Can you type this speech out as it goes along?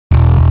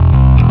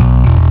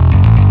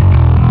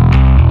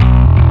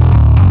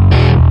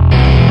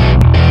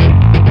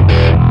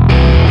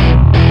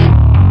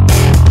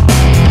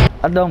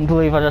don't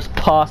believe I just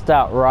passed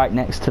out right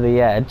next to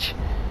the edge.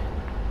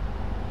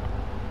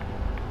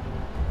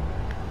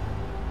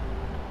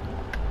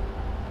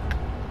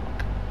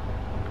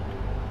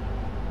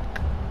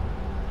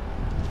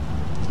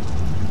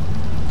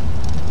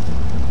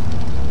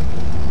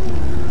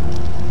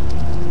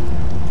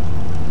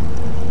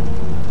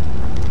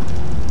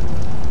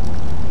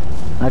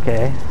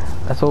 Okay,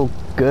 that's all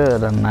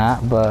good and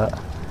that, but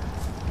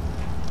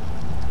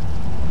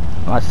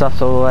my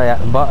stuff's all the way at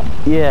the bottom.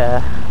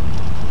 Yeah.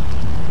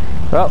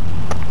 Well,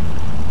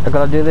 I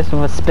gotta do this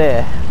with a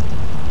spear.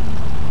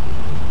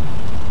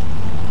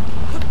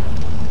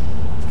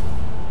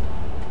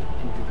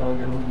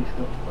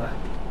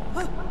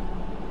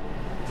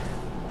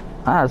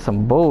 That's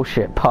some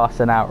bullshit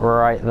passing out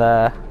right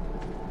there.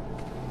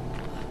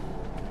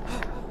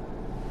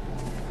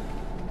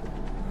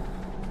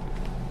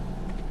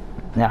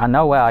 Yeah, I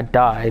know where I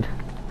died.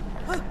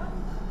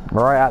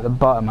 Right at the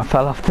bottom, I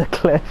fell off the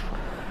cliff.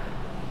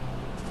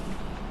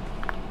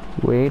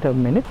 Wait a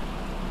minute.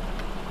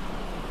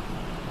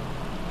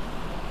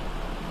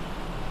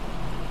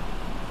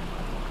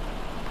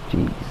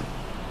 Jeez.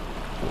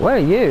 Where are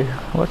you?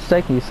 What's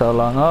taking you so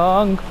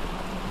long?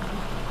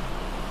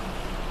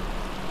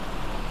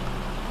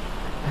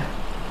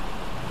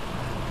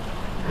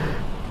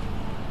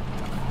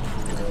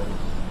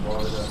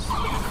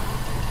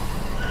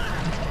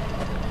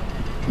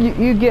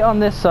 You get on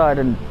this side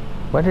and...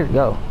 Where did it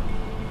go?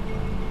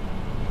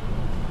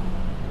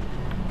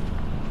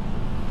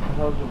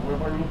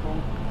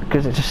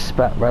 Because it just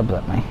spat rebs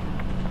at me.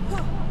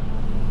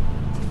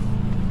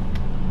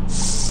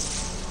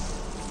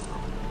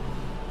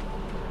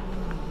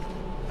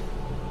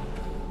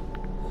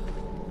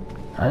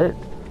 Right.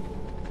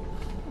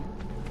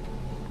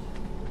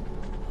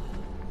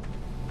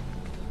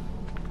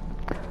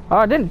 Oh,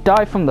 I didn't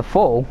die from the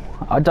fall.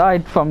 I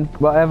died from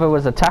whatever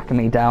was attacking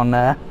me down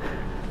there.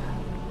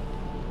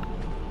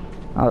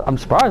 I'm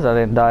surprised I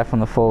didn't die from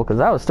the fall, because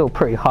that was still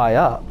pretty high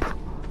up.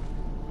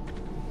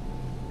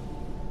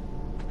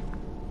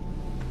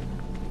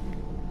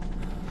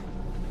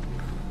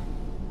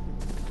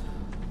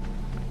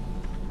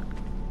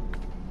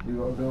 You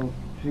gotta go.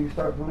 So you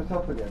start from the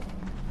top again?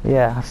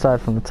 Yeah, I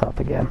started from the top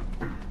again.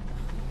 Did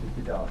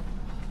you die?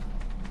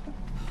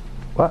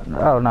 What?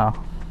 Oh no.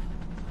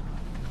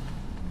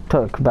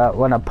 Took about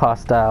when I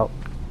passed out.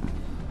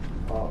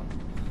 Oh.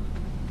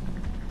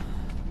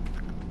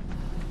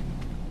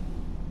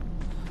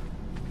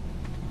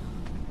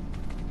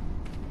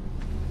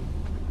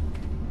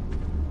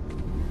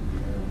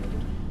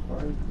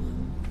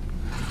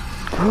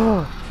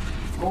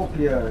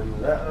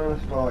 Scorpion, that on a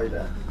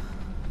spider.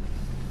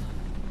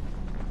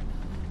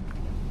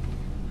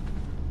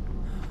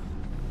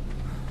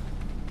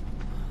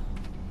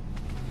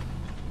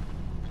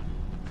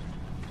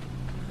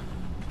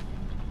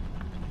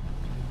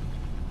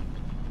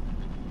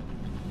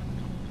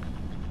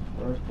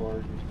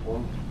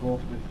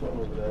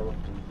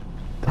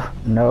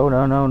 No.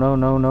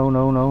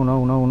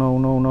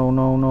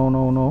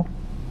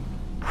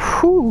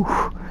 Whew.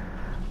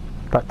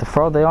 About to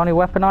throw the only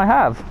weapon I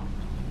have.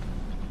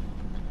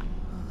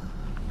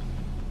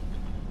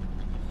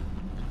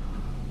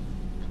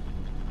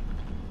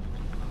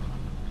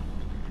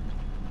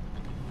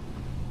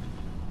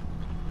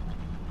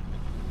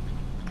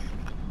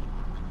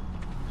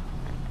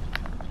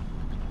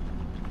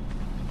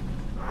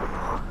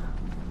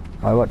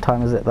 Right, what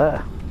time is it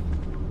there?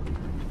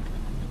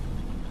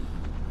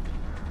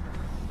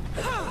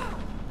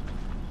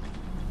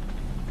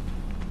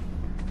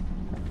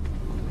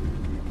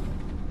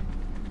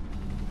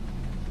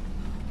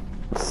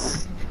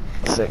 It's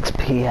 6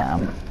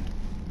 p.m.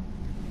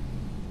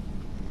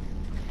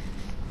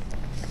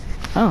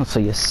 Oh, so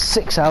you're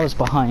 6 hours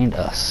behind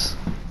us.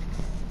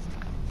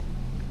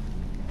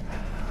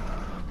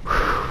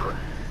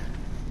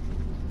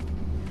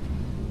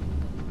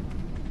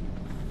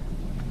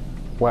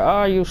 Where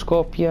are you,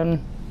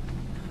 Scorpion?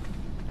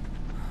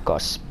 Got a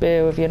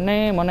spear with your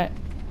name on it.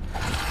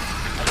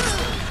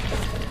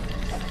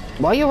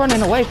 Why are you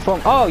running away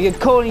from... Oh, you're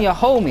calling your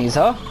homies,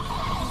 huh?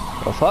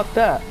 Well, fuck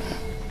that.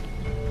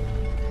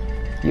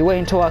 You wait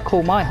until I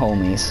call my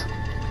homies.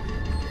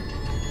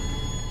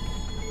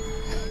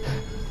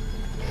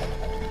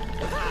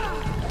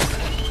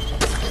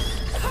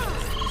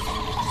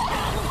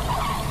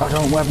 Oh,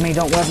 don't web me,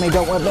 don't web me,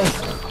 don't web me.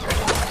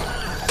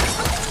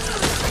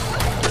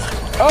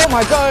 Oh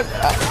my god!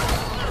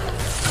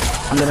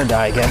 I'm gonna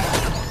die again.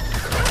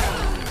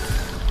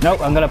 Nope,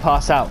 I'm gonna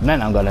pass out, and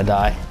then I'm gonna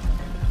die.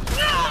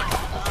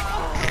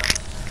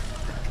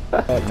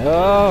 Oh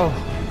no!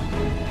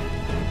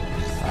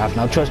 I have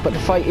no choice but to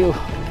fight you.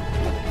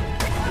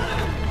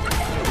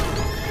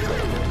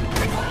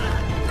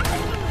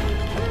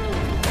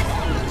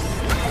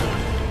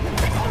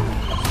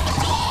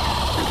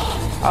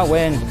 I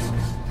win.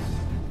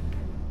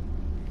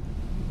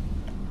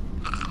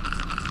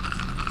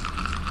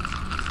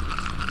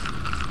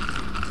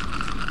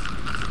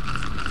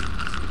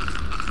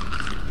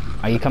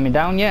 Are you coming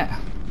down yet?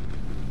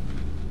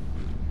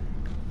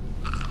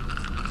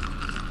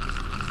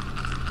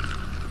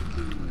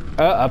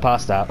 Oh, I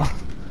passed out.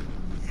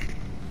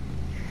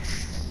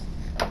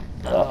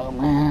 Oh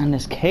man,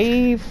 this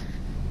cave.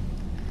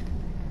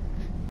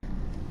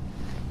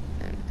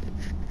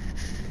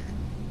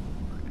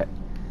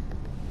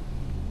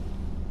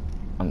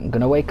 I'm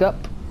gonna wake up.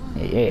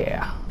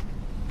 Yeah.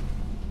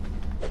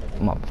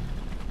 Come on.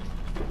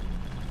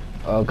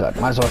 Oh god,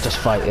 might as well just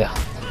fight you.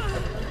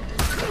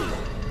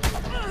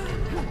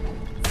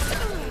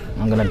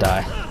 I'm gonna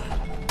die.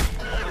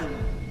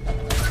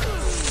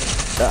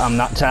 I'm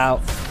knocked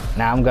out.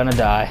 Now I'm gonna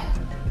die.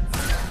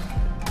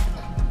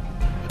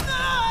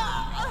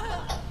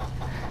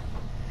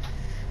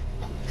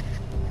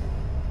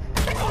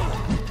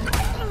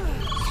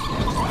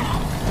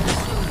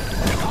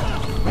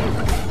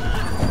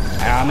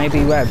 I may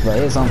be red, but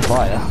it's on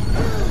fire.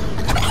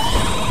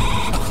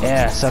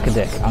 Yeah, suck a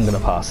dick. I'm gonna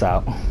pass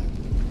out.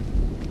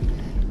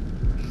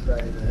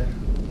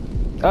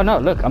 Oh no,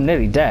 look, I'm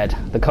nearly dead.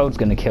 The code's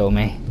gonna kill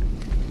me.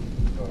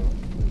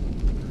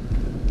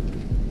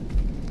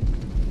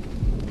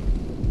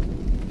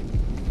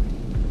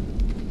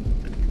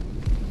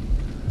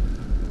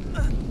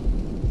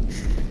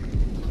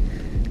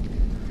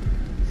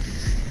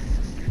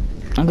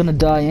 I'm gonna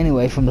die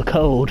anyway from the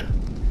cold.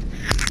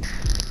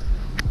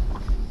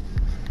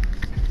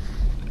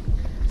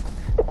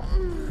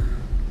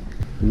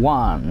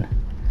 One.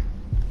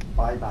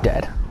 Bye-bye.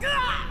 Dead.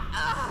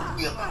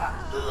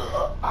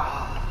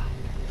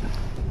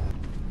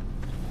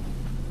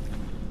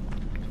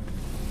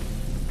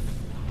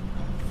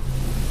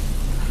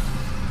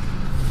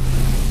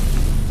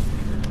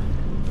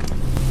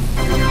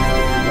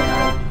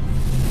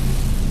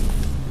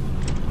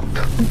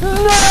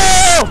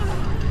 No!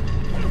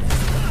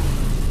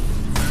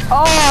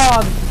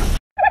 Oh!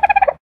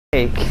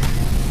 Fake.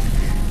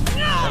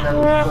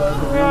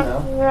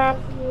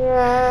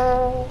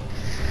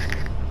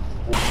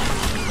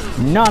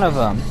 None of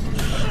them.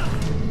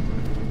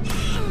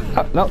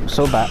 Oh, no,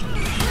 so bad.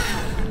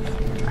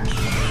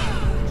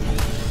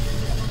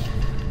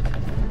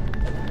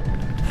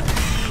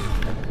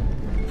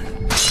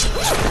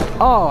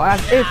 Oh,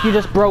 as if you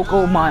just broke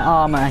all my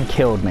armor and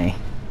killed me.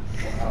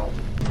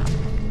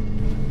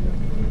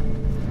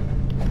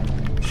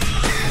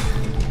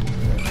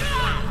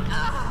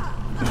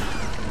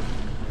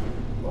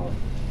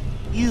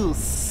 You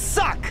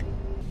suck!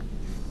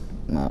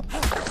 No.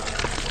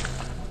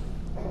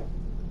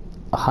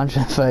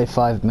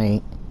 135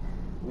 meat.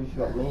 We should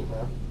got meat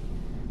now.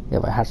 Yeah,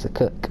 but it has to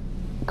cook.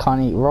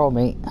 Can't eat raw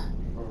meat.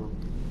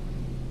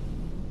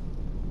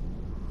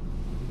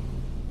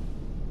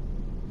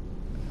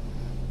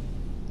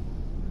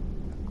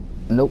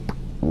 Nope.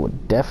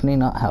 Would definitely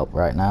not help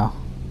right now.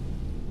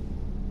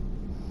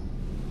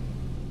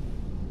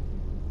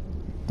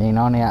 You're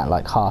only at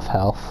like half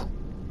health.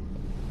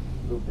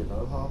 A little bit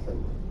below half,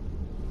 isn't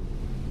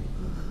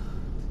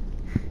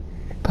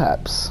it?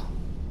 Perhaps.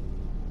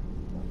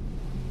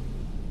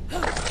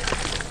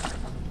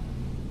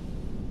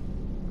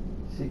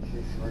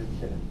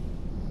 Chicken.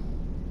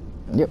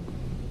 Yep.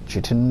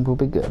 Chicken will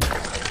be good.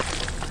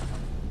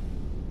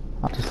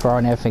 I'm just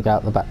throwing everything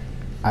out the back.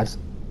 As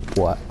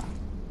what?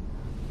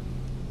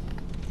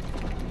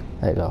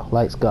 There you go.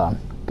 Light's gone.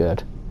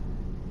 Good.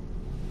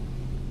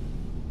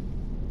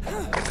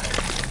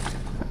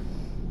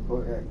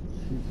 Okay,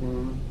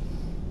 shitting.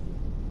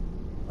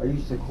 I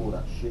used to call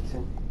that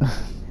shitting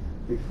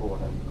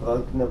beforehand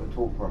because I could never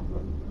talk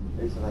properly.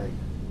 It's like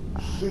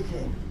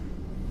shitting.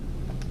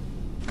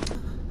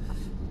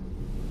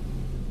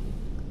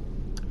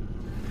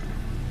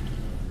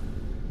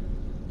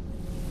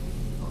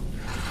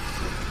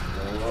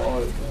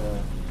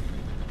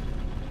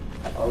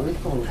 Oh, he's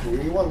coming to you.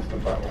 He wants to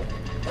battle.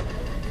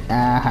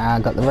 I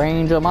got the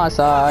range on my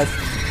side.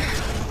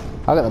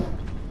 I got the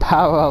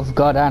power of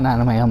God and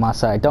anime on my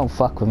side. Don't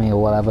fuck with me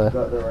or whatever.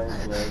 Got the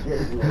range now. Get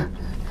his name.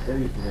 Get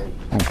his name.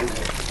 Get his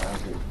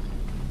name.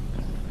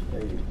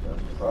 There you go.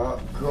 Oh,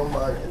 come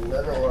on,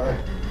 another one.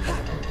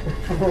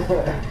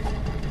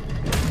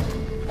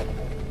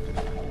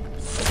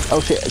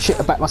 Oh shit,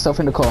 I backed myself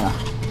in the corner.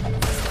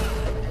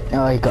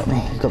 Oh, he got me.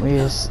 He got me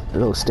with his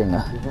little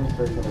stinger.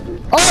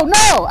 Oh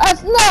no!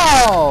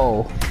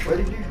 No! Where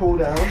did you fall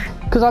down?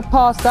 Because I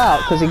passed out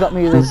because he got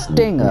me with his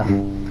stinger.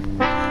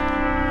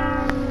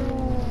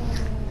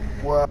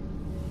 Well,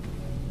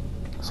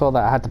 Saw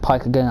that I had to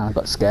pike again and I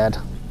got scared.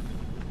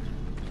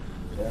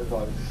 yeah,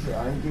 God, shit,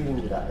 I ain't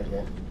dealing with that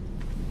again.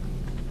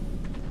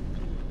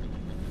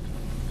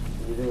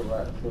 You do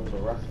right through the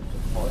rest of the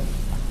fight.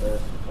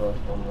 There's the first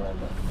one around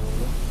that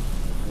corner.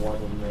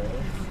 One in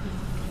there.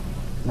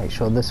 Make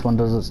sure this one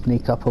doesn't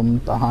sneak up on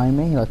behind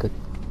me like a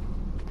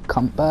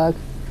cunt bag.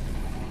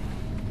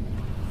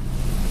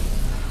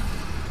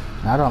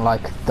 I don't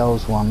like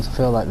those ones. I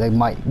feel like they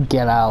might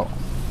get out.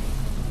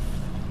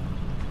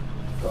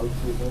 Go to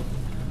them.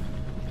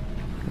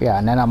 Yeah,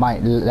 and then I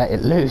might let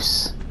it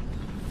loose.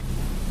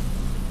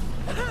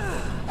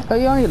 Oh,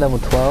 you're only level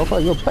 12. Oh,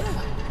 you're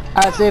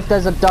as if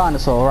there's a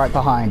dinosaur right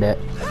behind it.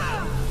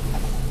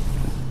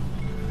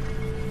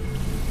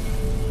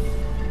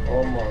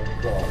 Oh my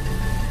God.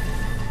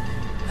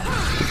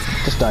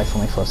 Just die for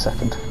me for a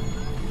second.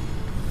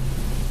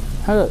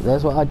 Oh look,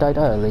 there's what I died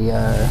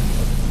earlier.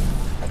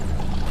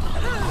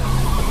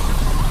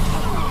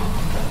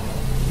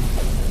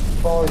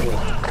 Oh,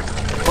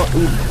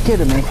 you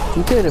kidding me?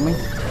 You kidding me?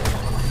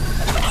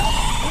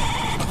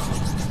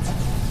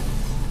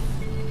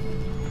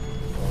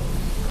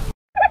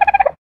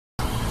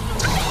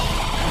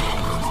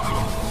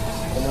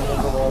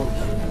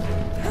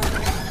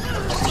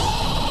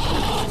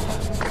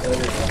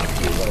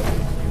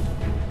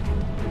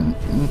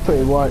 I'm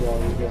pretty wide.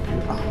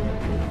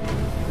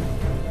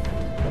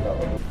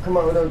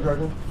 Komodo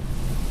dragon.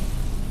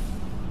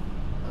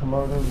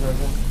 Komodo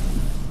dragon.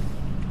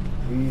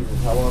 Jesus,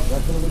 how are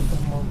that gonna be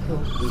someone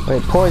killed?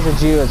 Wait,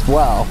 poisoned you as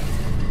well.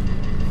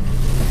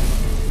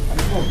 I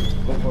just want to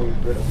go for his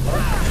brittle.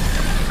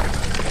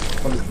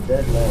 But he's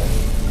dead now.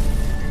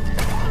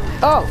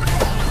 Oh!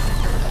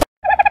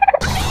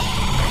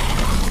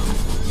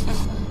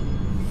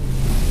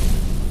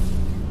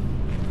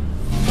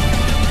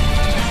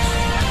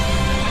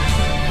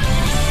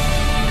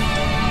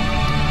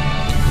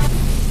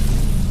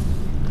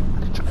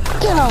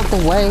 Get out of the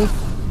way!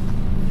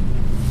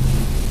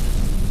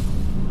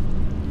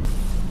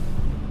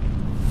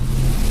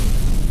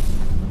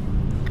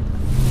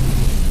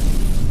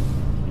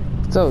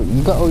 So,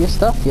 you got all your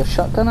stuff? Your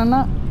shotgun and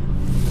that?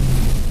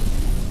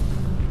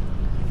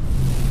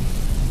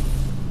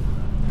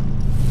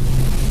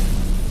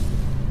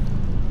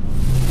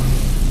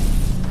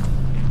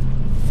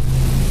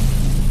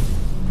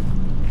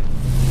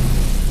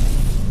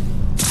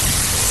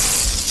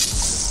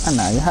 And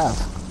now you have.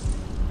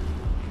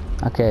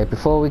 Okay,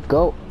 before we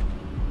go,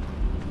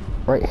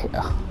 right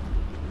here.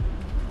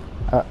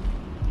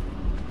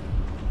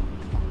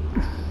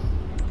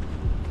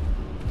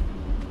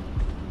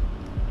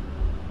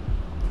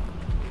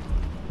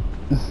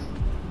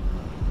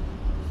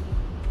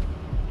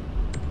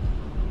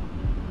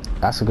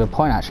 That's a good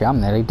point, actually. I'm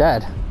nearly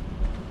dead.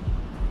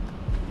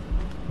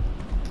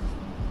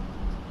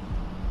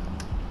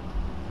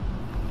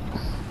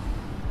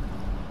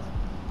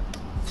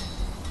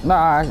 No,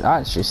 I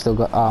actually still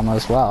got armor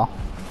as well.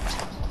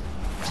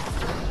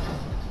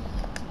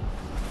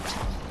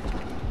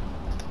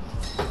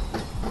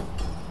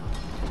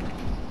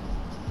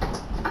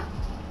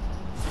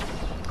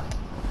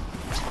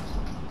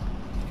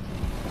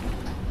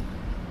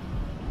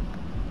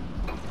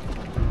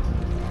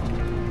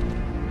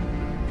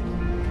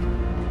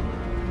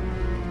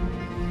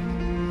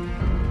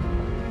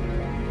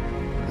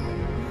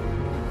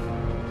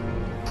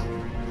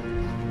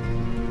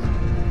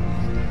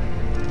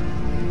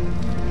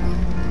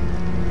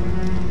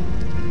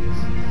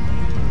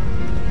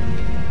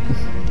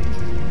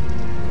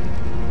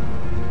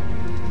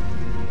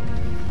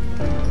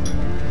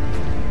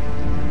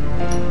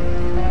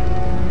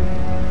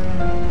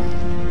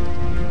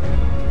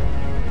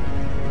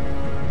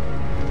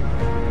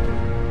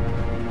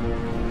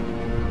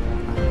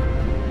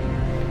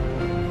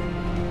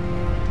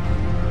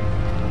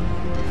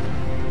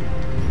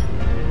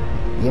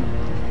 Yep.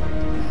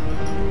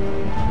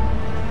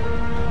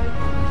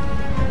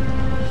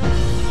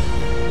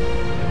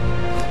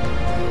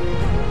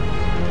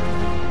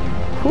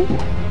 Whew.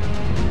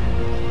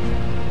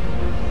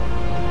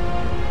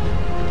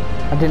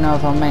 I didn't know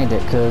if I made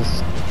it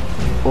because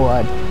all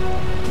I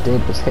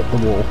did was hit the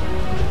wall.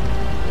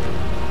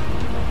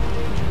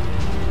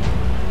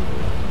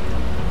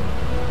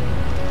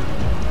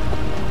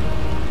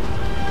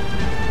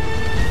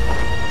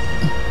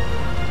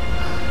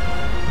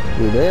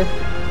 You did?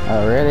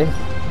 Oh, really?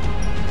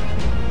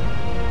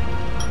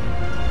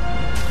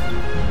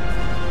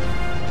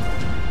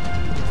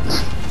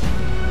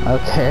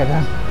 Okay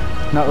then,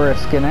 not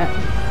risking it.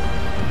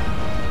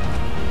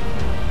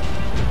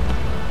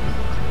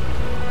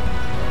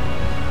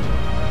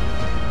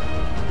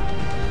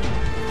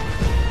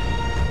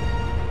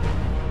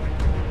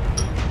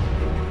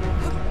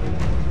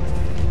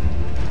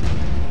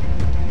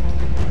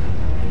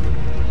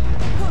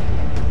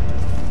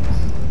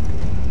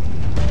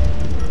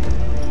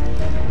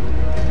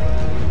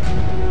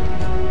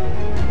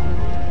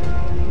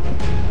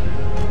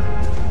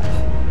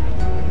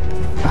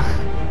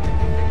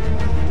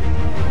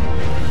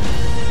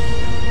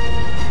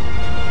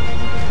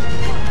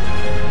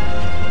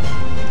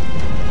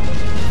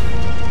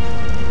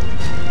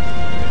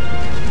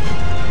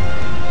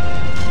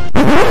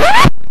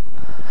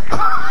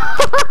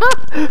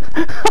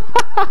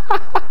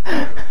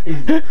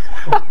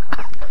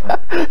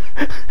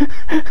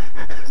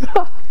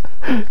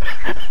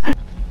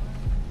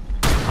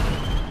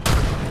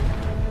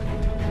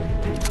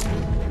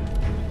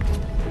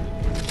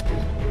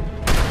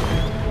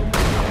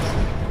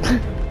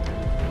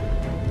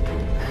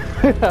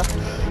 I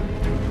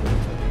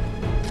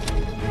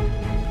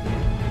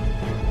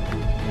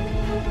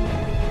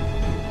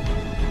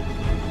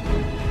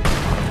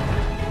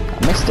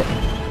missed it.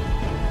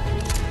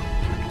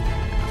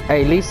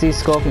 Hey, at least these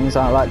scorpions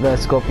aren't like the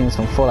scorpions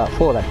from Fallout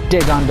 4 that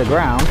dig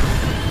underground.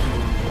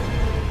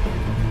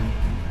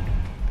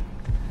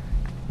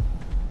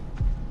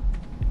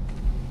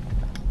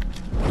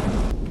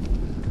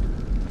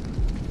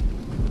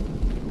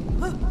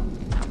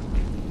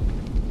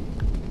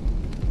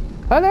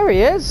 Oh, there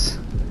he is.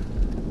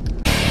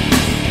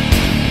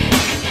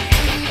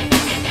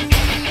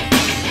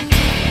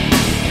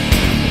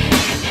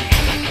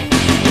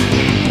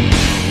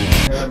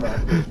 Yeah,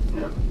 man.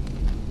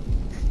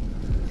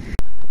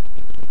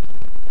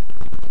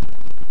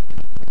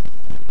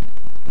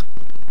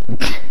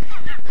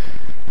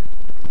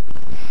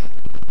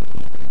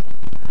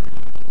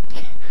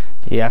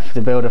 You have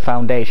to build a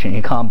foundation,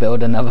 you can't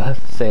build another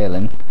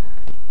ceiling.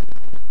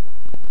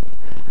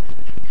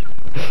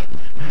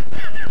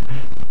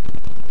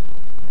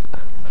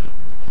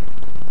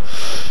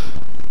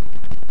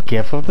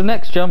 Careful of the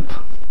next jump.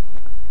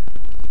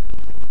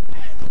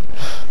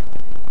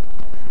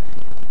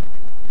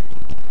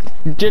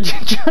 No, no,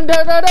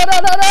 no, no, no,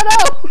 no, no!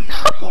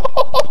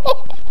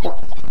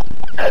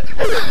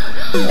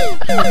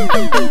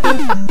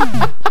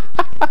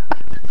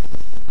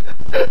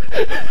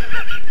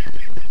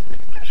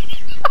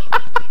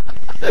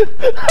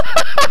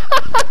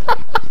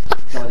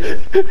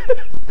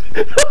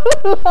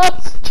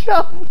 Last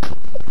jump!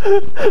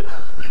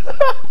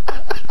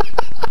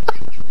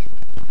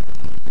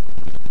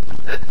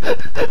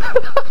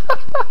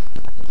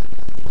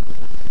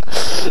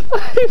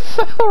 I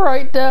fell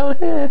right down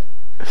here.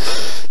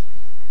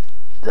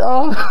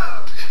 Oh,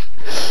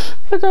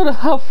 I don't know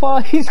how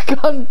far he's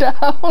gone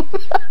down.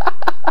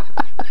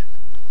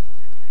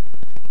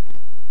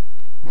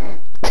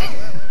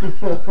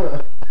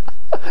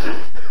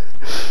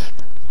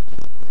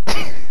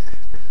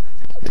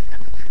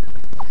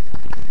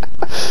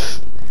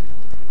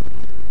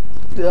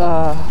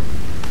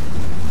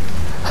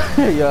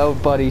 Your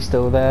old buddy's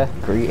still there,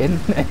 greeting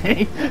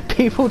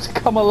people to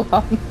come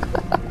along.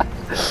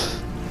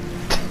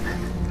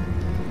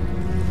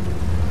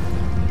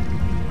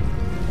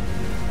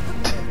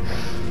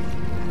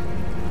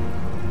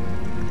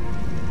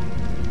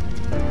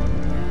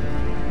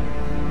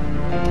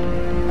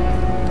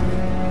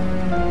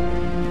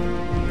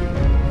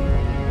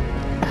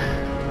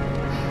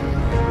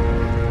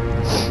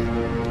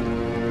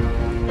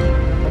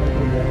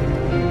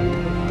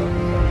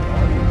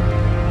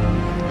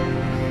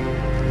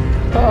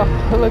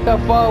 Oh, look how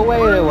far away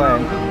they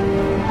went.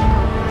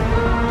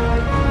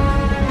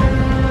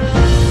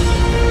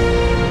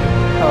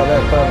 Oh,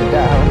 they're further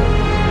down.